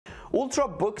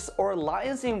Ultrabooks, or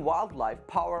Lions in Wildlife,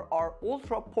 power our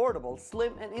ultra-portable,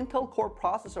 slim and Intel Core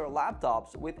processor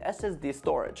laptops with SSD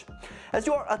storage. As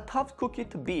you are a tough cookie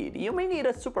to beat, you may need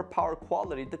a superpower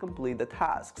quality to complete the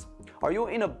tasks. Are you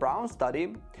in a brown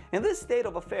study? In this state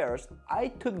of affairs, I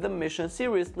took the mission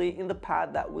seriously in the path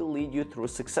that will lead you through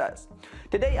success.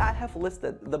 Today I have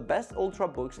listed the best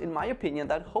Ultrabooks in my opinion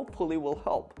that hopefully will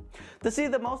help. To see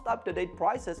the most up-to-date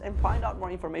prices and find out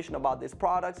more information about these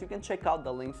products, you can check out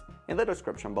the links in the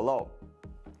description below.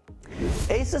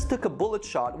 Asus took a bullet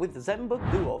shot with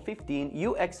ZenBook Duo 15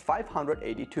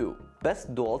 UX582,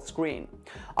 best dual screen.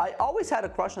 I always had a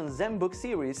crush on ZenBook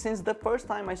series since the first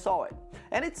time I saw it,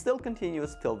 and it still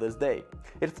continues till this day.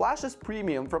 It flashes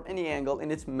premium from any angle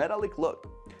in its metallic look.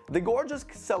 The gorgeous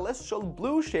celestial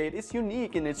blue shade is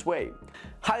unique in its way.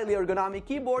 Highly ergonomic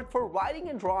keyboard for writing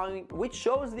and drawing, which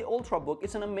shows the Ultrabook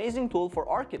is an amazing tool for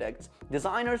architects,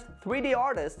 designers, 3D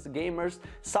artists, gamers,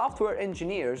 software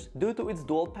engineers due to its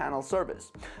dual panel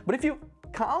service. But if you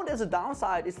count as a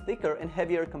downside is thicker and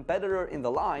heavier competitor in the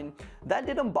line, that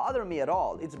didn't bother me at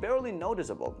all. It's barely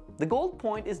noticeable. The gold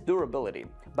point is durability.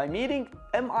 By meeting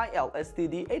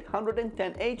MILSTD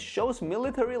 810H shows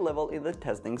military level in the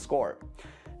testing score.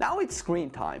 Now it's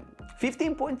screen time.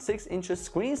 15.6 inches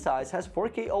screen size has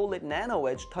 4K OLED Nano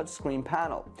Edge touchscreen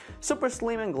panel. Super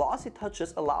slim and glossy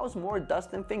touches allows more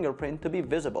dust and fingerprint to be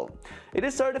visible. It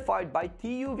is certified by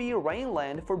TUV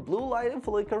Rainland for blue light and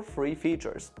flicker free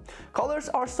features. Colors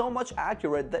are so much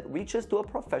accurate that reaches to a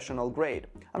professional grade.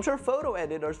 I'm sure photo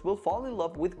editors will fall in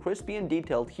love with crispy and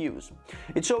detailed hues.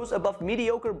 It shows above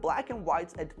mediocre black and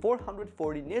whites at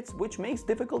 440 nits, which makes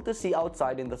difficult to see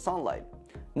outside in the sunlight.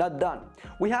 Not done.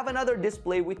 We have another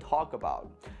display we talk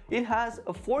about. It has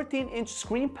a 14-inch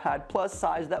screen pad plus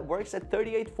size that works at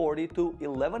 3840 to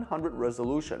 1100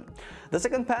 resolution. The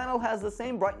second panel has the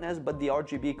same brightness, but the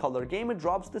RGB color gamut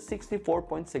drops to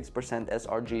 64.6%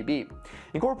 sRGB,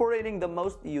 incorporating the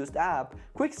most used app,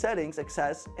 quick settings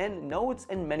access, and notes,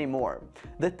 and many more.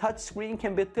 The touchscreen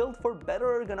can be tilted for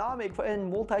better ergonomic and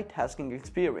multitasking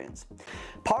experience.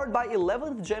 Powered by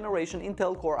 11th generation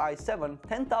Intel Core i7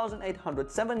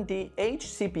 10870H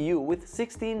CPU with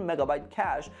 16 MB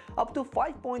cache, up to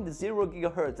 5.0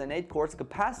 GHz and 8 cores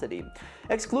capacity.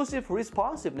 Exclusive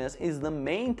responsiveness is the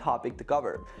main topic to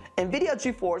cover. NVIDIA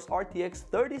GeForce RTX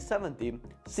 3070,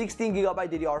 16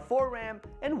 GB DDR4 RAM,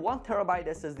 and 1 TB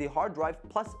SSD hard drive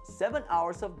plus 7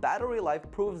 hours of battery life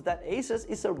proves that Asus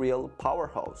is a real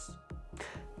powerhouse.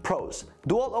 Pros: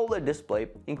 dual OLED display,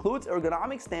 includes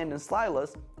ergonomic stand and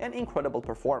stylus, and incredible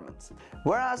performance.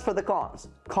 Whereas for the cons,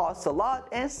 costs a lot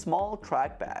and small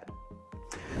trackpad.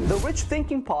 The rich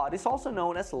thinking pod is also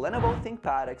known as Lenovo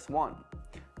ThinkPad X1.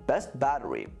 Best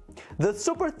battery. The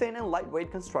super thin and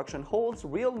lightweight construction holds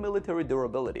real military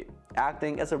durability.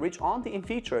 Acting as a rich auntie in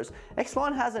features,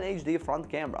 X1 has an HD front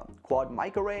camera, quad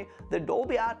mic array, the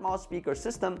Dolby Atmos speaker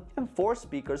system, and 4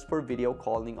 speakers for video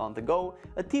calling on the go,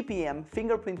 a TPM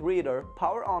fingerprint reader,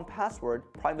 power on password,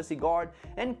 privacy guard,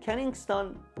 and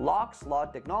Kensington lock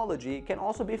slot technology can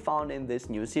also be found in this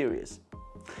new series.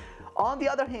 On the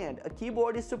other hand, a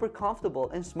keyboard is super comfortable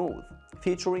and smooth,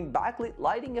 featuring backlit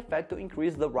lighting effect to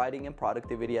increase the writing and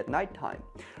productivity at nighttime.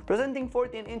 Presenting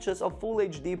 14 inches of Full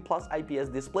HD plus IPS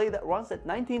display that runs at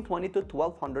 1920 to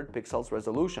 1200 pixels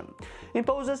resolution.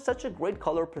 Imposes such a great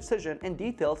color precision and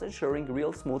details, ensuring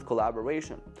real smooth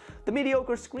collaboration. The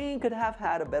mediocre screen could have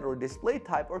had a better display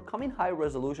type or come in high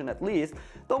resolution at least.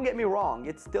 Don't get me wrong,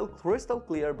 it's still crystal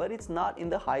clear, but it's not in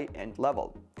the high-end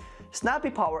level. Snappy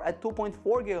power at 2.4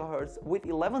 GHz with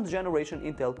 11th generation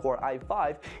Intel Core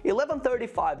i5,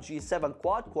 1135G7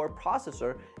 quad-core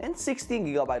processor, and 16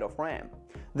 GB of RAM.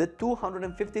 The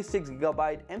 256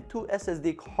 GB M.2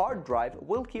 SSD hard drive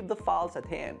will keep the files at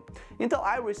hand. Intel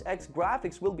Iris X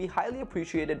graphics will be highly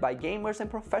appreciated by gamers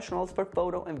and professionals for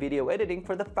photo and video editing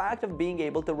for the fact of being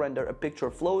able to render a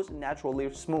picture flows naturally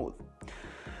smooth.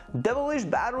 Devilish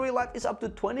battery life is up to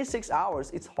 26 hours,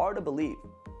 it's hard to believe,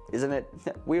 isn't it?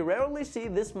 We rarely see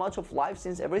this much of life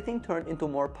since everything turned into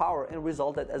more power and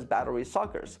resulted as battery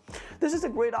suckers. This is a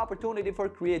great opportunity for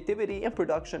creativity and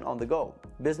production on the go,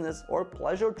 business or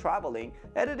pleasure traveling,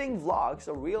 editing vlogs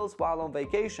or reels while on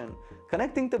vacation,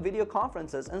 connecting to video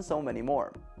conferences, and so many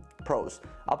more. Pros: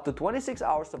 up to 26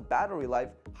 hours of battery life,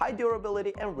 high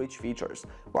durability, and rich features.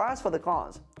 Whereas for the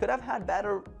cons, could have had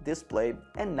better display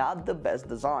and not the best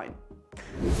design.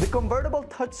 The convertible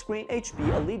touchscreen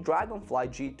HP Elite Dragonfly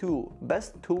G2,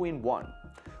 best 2-in-1.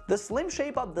 The slim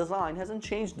shape-up design hasn't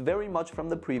changed very much from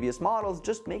the previous models,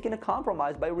 just making a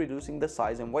compromise by reducing the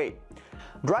size and weight.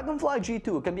 Dragonfly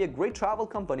G2 can be a great travel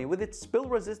company with its spill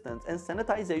resistance and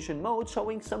sanitization mode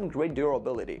showing some great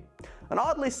durability. An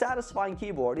oddly satisfying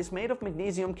keyboard is made of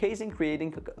magnesium casing,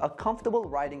 creating a comfortable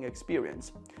writing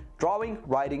experience. Drawing,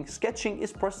 writing, sketching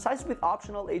is precise with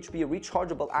optional HP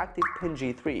rechargeable active pen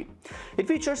G3. It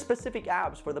features specific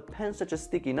apps for the pen such as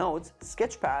Sticky Notes,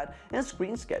 Sketchpad, and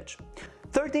Screen Sketch.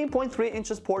 13.3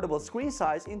 inches portable screen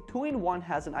size in 2-in-1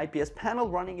 has an IPS panel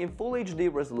running in Full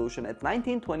HD resolution at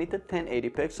 1920 to 1080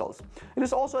 pixels. It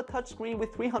is also a touchscreen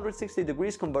with 360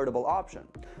 degrees convertible option.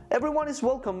 Everyone is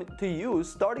welcome to use,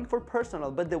 starting for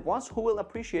personal, but the ones who will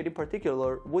appreciate in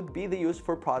particular would be the use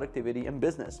for productivity and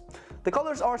business. The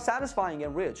colors are satisfying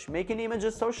and rich, making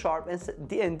images so sharp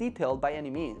and detailed by any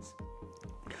means.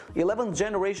 11th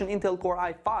generation Intel Core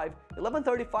i5,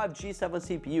 1135 G7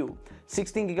 CPU,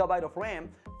 16GB of RAM,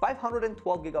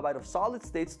 512GB of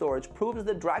solid-state storage proves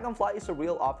that Dragonfly is a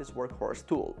real office workhorse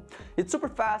tool. It's super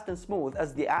fast and smooth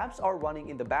as the apps are running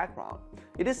in the background.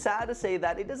 It is sad to say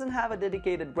that it doesn't have a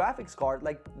dedicated graphics card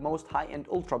like most high-end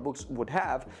Ultrabooks would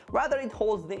have, rather it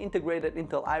holds the integrated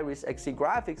Intel Iris Xe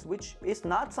graphics, which is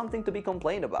not something to be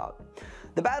complained about.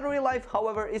 The battery life,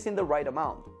 however, is in the right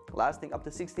amount. Lasting up to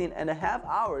 16.5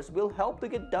 hours will help to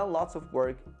get done lots of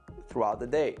work throughout the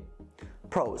day.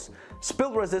 Pros: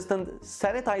 spill resistant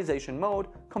sanitization mode,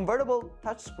 convertible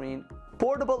touchscreen,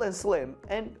 portable and slim,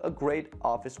 and a great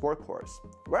office workhorse.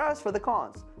 Whereas for the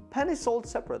cons, pen is sold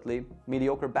separately,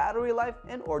 mediocre battery life,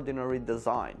 and ordinary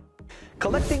design.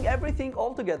 Collecting everything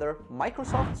all together,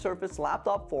 Microsoft Surface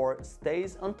Laptop 4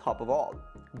 stays on top of all.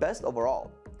 Best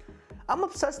overall. I'm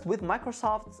obsessed with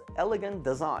Microsoft's elegant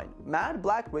design. Matte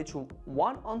black rich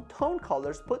one-on-tone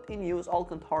colors put in use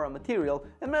Alcantara material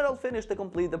and metal finish to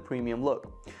complete the premium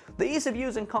look. The ease of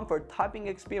use and comfort typing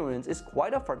experience is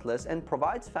quite effortless and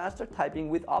provides faster typing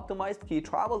with optimized key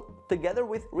travel together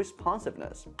with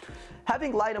responsiveness.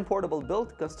 Having light and portable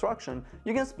build construction,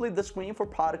 you can split the screen for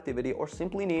productivity or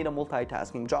simply need a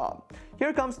multitasking job.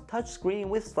 Here comes touchscreen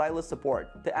with stylus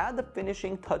support to add the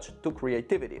finishing touch to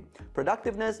creativity,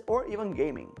 productiveness, or even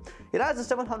gaming. It has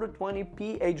a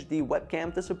 720p HD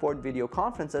webcam to support video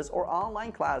conferences or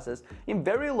online classes in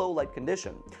very low light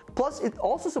condition. Plus, it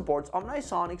also supports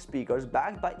omnisonic speakers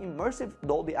backed by immersive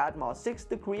Dolby Atmos 6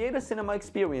 to create a cinema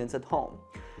experience at home.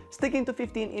 Sticking to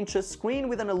 15 inches screen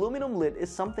with an aluminum lid is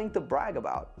something to brag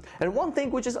about. And one thing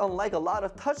which is unlike a lot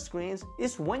of touchscreens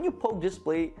is when you poke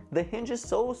display, the hinge is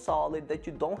so solid that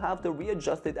you don't have to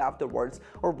readjust it afterwards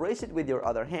or brace it with your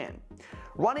other hand.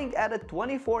 Running at a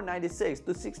 2496 to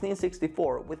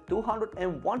 1664 with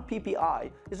 201 ppi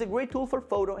is a great tool for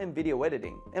photo and video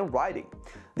editing and writing.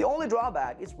 The only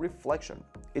drawback is reflection.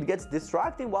 It gets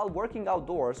distracting while working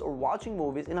outdoors or watching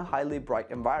movies in a highly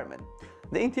bright environment.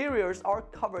 The interiors are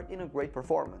covered in a great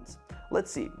performance. Let's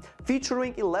see.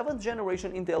 Featuring 11th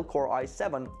generation Intel Core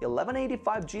i7,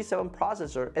 1185 G7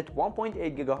 processor at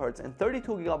 1.8 GHz and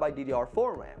 32GB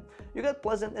DDR4 RAM, you get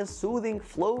pleasant and soothing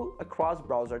flow across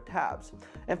browser tabs,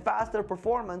 and faster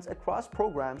performance across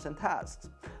programs and tasks.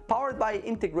 Powered by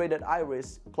integrated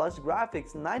Iris plus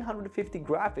graphics, 950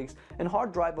 graphics, and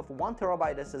hard drive of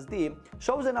 1TB SSD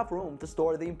shows enough room to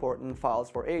store the important files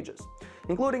for ages.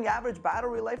 Including average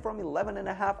battery life from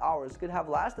 11.5 hours could have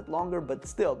lasted longer, but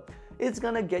still, it's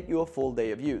gonna get you a full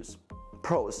day of use.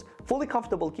 Pros: fully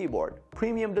comfortable keyboard,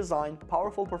 premium design,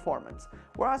 powerful performance.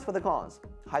 Whereas for the cons,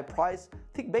 high price,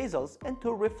 thick bezels, and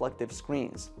two reflective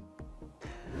screens.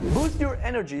 Boost your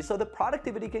energy so the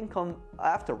productivity can come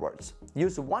afterwards.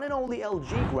 Use one and only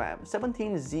LG Gram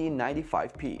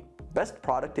 17Z95P. Best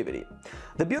productivity.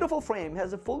 The beautiful frame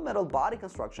has a full metal body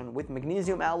construction with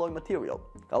magnesium alloy material.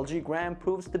 LG Gram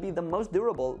proves to be the most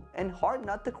durable and hard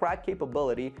not to crack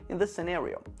capability in this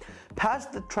scenario.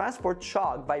 Past the transport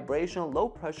shock, vibration, low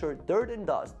pressure, dirt and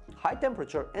dust, high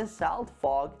temperature, and salt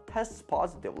fog tests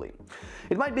positively.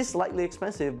 It might be slightly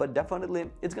expensive, but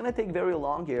definitely it's gonna take very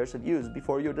long years of use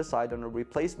before you decide on a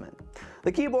replacement.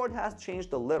 The keyboard has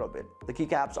changed a little bit. The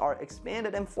keycaps are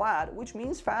expanded and flat, which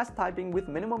means fast typing with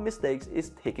minimum mistakes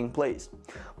is taking place.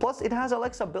 Plus, it has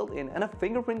Alexa built-in and a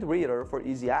fingerprint reader for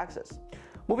easy access.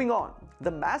 Moving on, the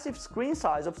massive screen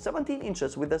size of 17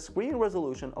 inches with a screen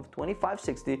resolution of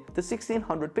 2560 to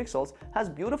 1600 pixels has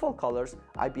beautiful colors.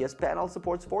 IPS panel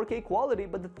supports 4K quality,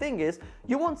 but the thing is,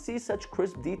 you won't see such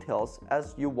crisp details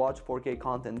as you watch 4K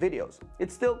content videos.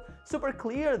 It's still super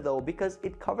clear though because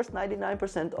it covers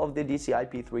 99% of the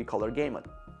DCI-P3 color gamut.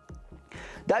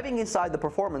 Diving inside the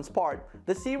performance part,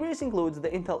 the series includes the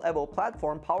Intel Evo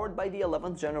platform powered by the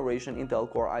 11th generation Intel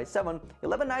Core i7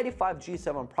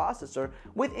 1195G7 processor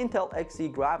with Intel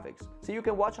Xe graphics, so you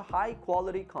can watch high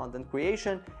quality content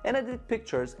creation and edit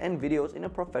pictures and videos in a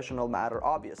professional manner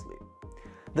obviously.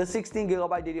 The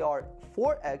 16GB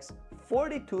DDR4X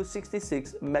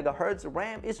 4266 MHz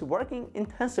RAM is working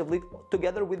intensively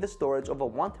together with the storage of a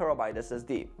 1TB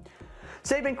SSD.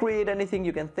 Save and create anything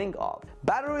you can think of.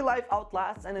 Battery life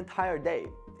outlasts an entire day.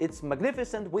 It's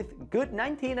magnificent with good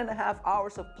 19.5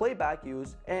 hours of playback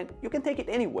use, and you can take it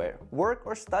anywhere, work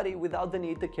or study without the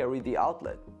need to carry the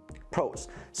outlet. Pros: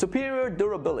 superior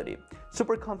durability,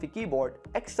 super comfy keyboard,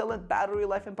 excellent battery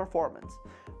life and performance.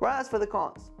 Whereas for the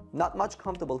cons, not much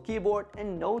comfortable keyboard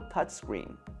and no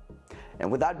touchscreen.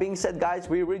 And with that being said, guys,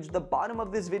 we reached the bottom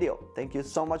of this video. Thank you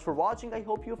so much for watching. I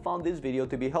hope you found this video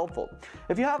to be helpful.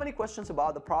 If you have any questions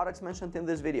about the products mentioned in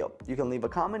this video, you can leave a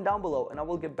comment down below and I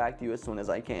will get back to you as soon as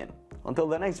I can. Until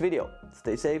the next video,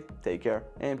 stay safe, take care,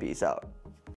 and peace out.